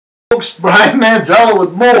folks. Brian Manzella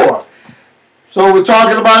with more. So we're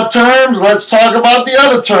talking about terms. Let's talk about the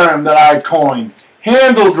other term that I coined,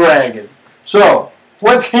 handle dragging. So,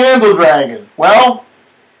 what's handle dragging? Well,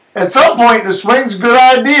 at some point in the swing, it's a good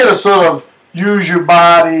idea to sort of use your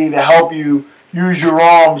body to help you use your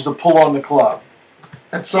arms to pull on the club.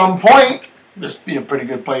 At some point, this would be a pretty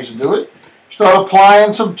good place to do it. Start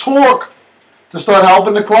applying some torque to start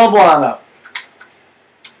helping the club line up.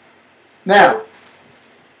 Now,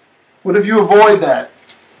 what if you avoid that?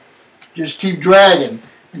 Just keep dragging,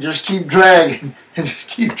 and just keep dragging, and just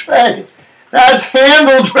keep dragging. That's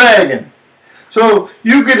handle dragging. So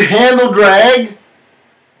you could handle drag,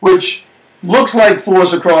 which looks like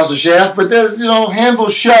force across the shaft, but there's, handle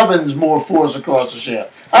shoving's more force across the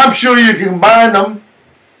shaft. I'm sure you can combine them.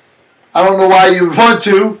 I don't know why you would want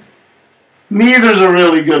to. Neither's a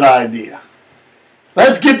really good idea.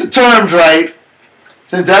 Let's get the terms right,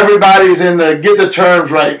 since everybody's in the get the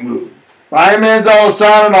terms right mood. Brian Manzella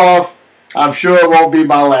signing off. I'm sure it won't be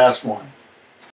my last one.